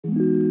Hi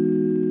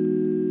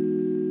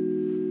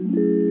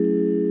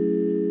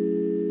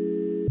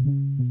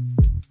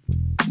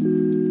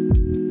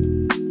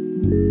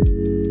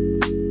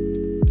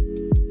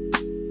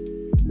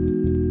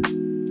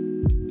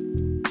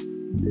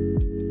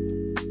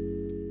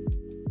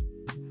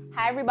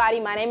everybody,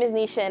 my name is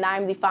Nisha and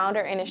I'm the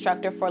founder and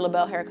instructor for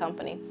LaBelle Hair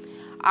Company.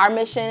 Our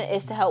mission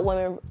is to help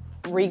women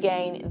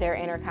regain their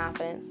inner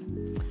confidence.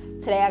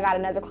 Today I got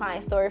another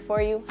client story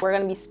for you. We're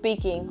going to be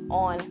speaking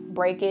on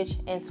breakage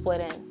and split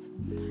ends.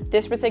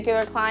 This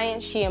particular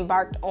client, she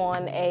embarked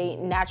on a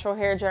natural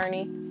hair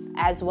journey,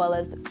 as well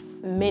as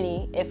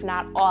many, if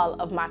not all,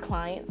 of my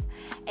clients.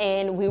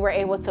 And we were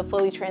able to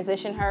fully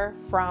transition her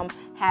from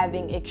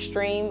having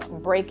extreme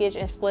breakage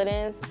and split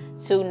ends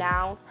to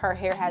now her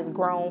hair has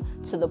grown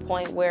to the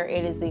point where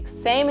it is the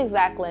same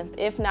exact length,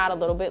 if not a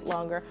little bit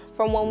longer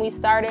from when we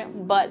started,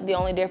 but the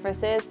only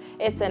difference is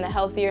it's in a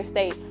healthier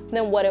state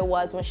than what it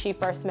was when she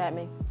first met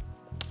me.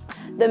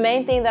 The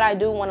main thing that I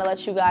do want to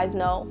let you guys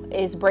know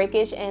is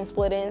breakage and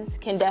split ends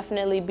can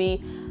definitely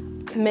be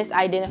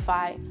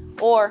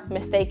misidentified or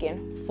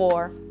mistaken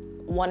for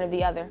one or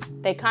the other.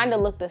 They kind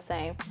of look the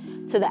same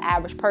to the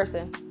average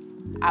person,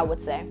 I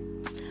would say.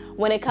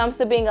 When it comes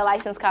to being a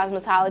licensed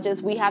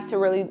cosmetologist, we have to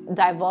really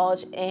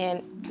divulge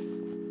and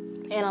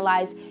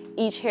analyze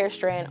each hair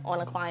strand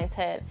on a client's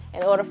head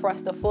in order for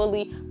us to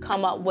fully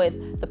come up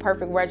with the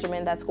perfect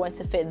regimen that's going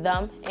to fit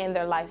them and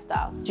their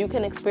lifestyles. You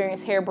can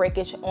experience hair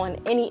breakage on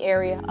any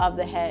area of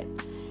the head.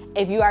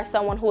 If you are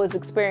someone who is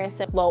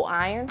experiencing low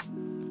iron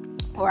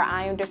or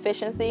iron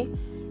deficiency,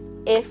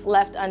 if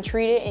left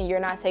untreated and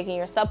you're not taking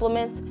your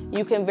supplements,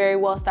 you can very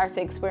well start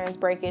to experience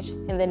breakage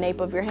in the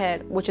nape of your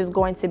head, which is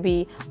going to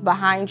be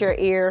behind your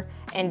ear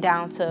and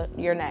down to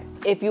your neck.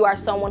 If you are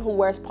someone who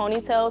wears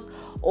ponytails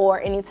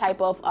or any type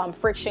of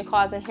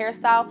friction-causing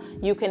hairstyle,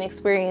 you can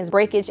experience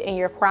breakage in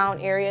your crown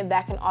area.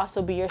 That can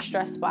also be your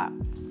stress spot.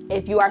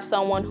 If you are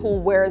someone who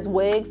wears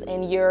wigs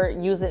and you're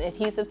using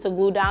adhesive to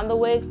glue down the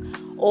wigs,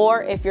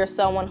 or if you're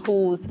someone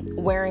who's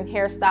wearing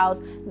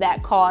hairstyles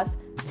that cause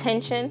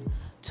tension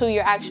to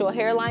your actual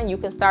hairline, you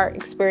can start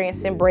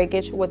experiencing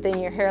breakage within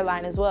your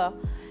hairline as well.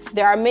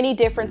 There are many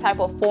different type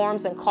of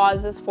forms and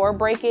causes for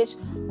breakage,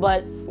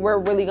 but we're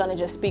really going to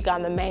just speak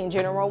on the main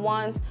general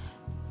ones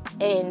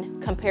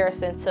in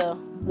comparison to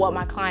what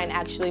my client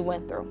actually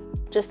went through.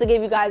 Just to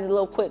give you guys a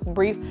little quick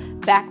brief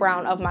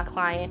background of my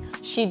client,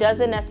 she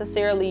doesn't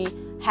necessarily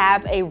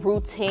have a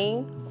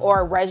routine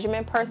or a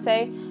regimen per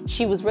se.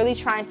 She was really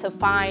trying to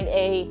find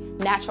a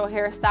natural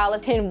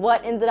hairstylist, and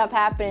what ended up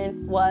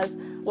happening was,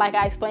 like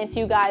I explained to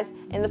you guys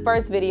in the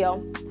first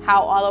video,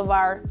 how all of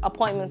our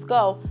appointments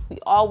go, we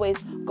always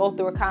go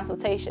through a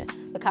consultation.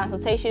 The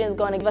consultation is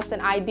going to give us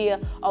an idea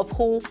of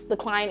who the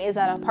client is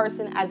as a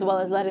person, as well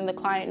as letting the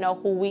client know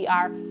who we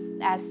are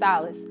as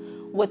stylists.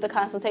 With the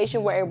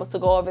consultation, we're able to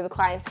go over the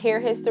client's hair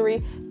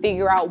history,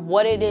 figure out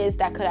what it is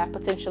that could have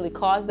potentially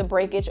caused the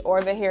breakage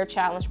or the hair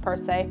challenge per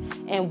se,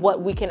 and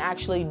what we can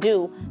actually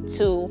do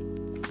to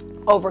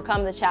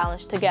overcome the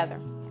challenge together.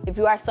 If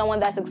you are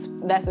someone that's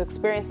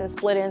experiencing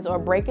split ends or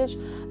breakage,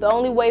 the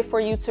only way for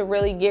you to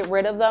really get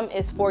rid of them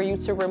is for you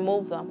to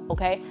remove them,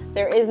 okay?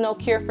 There is no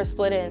cure for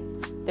split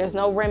ends. There's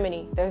no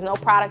remedy. There's no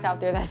product out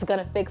there that's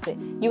gonna fix it.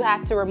 You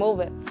have to remove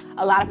it.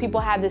 A lot of people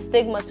have this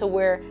stigma to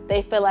where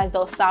they feel as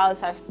though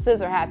stylists are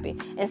scissor happy.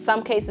 In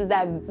some cases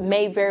that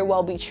may very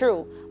well be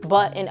true,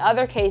 but in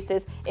other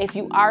cases, if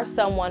you are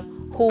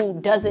someone who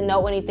doesn't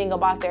know anything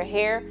about their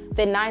hair,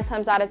 then 9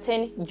 times out of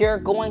 10, you're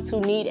going to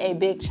need a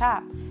big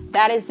chop.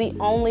 That is the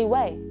only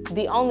way,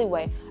 the only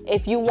way.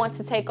 If you want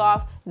to take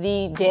off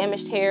the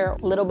damaged hair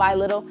little by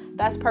little,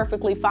 that's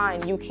perfectly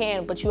fine. You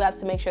can, but you have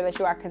to make sure that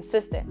you are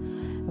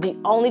consistent. The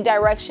only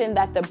direction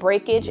that the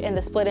breakage and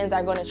the split ends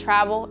are going to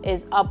travel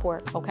is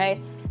upward, okay?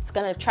 It's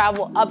going to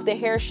travel up the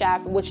hair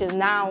shaft, which is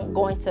now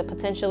going to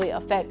potentially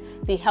affect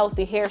the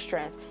healthy hair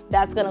strands.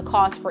 That's going to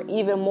cause for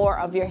even more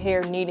of your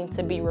hair needing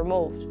to be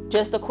removed.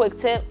 Just a quick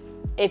tip,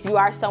 if you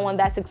are someone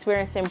that's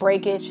experiencing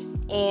breakage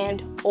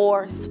and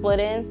or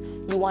split ends,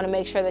 you want to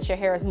make sure that your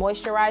hair is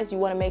moisturized. You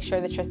want to make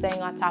sure that you're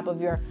staying on top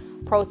of your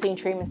protein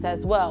treatments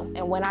as well.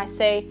 And when I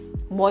say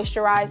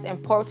moisturized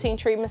and protein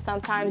treatment,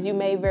 sometimes you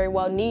may very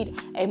well need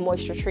a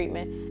moisture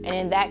treatment. And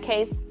in that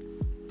case,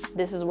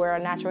 this is where a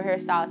natural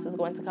hairstylist is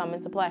going to come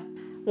into play.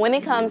 When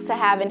it comes to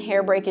having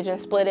hair breakage and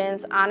split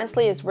ends,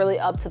 honestly, it's really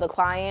up to the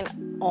client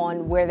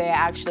on where they're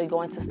actually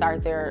going to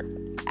start their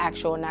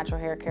actual natural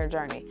hair care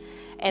journey.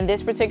 In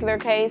this particular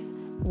case,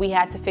 we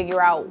had to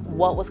figure out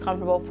what was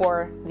comfortable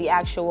for the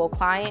actual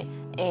client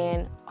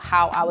and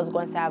how I was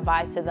going to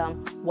advise to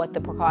them what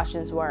the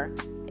precautions were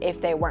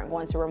if they weren't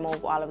going to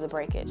remove all of the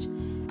breakage.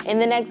 In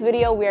the next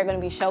video, we are going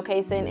to be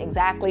showcasing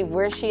exactly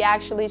where she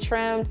actually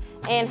trimmed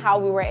and how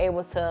we were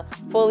able to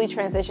fully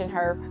transition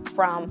her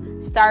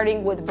from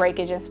starting with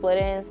breakage and split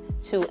ends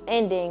to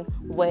ending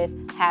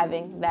with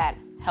having that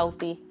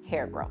healthy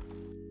hair growth.